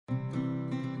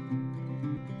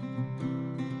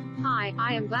Hi,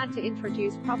 I am glad to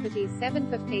introduce property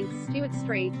 715 Stuart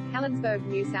Street, Helensburgh,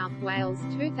 New South Wales,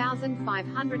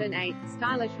 2508.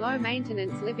 Stylish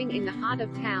low-maintenance living in the heart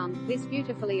of town. This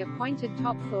beautifully appointed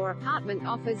top-floor apartment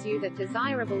offers you that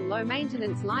desirable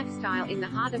low-maintenance lifestyle in the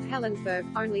heart of Helensburgh.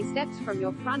 Only steps from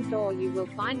your front door you will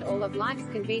find all of life's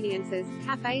conveniences,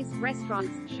 cafes,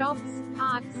 restaurants, shops,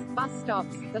 parks, bus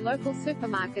stops, the local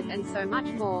supermarket and so much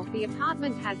more. The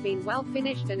apartment has been well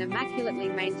finished and immaculately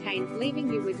maintained,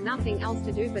 leaving you with nothing else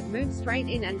to do but move straight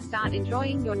in and start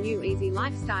enjoying your new easy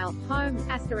lifestyle. Home,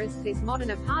 *. This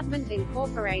modern apartment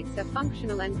incorporates a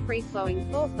functional and free-flowing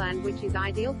floor plan which is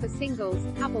ideal for singles,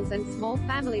 couples and small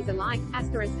families alike,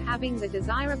 *. Having the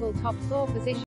desirable top floor position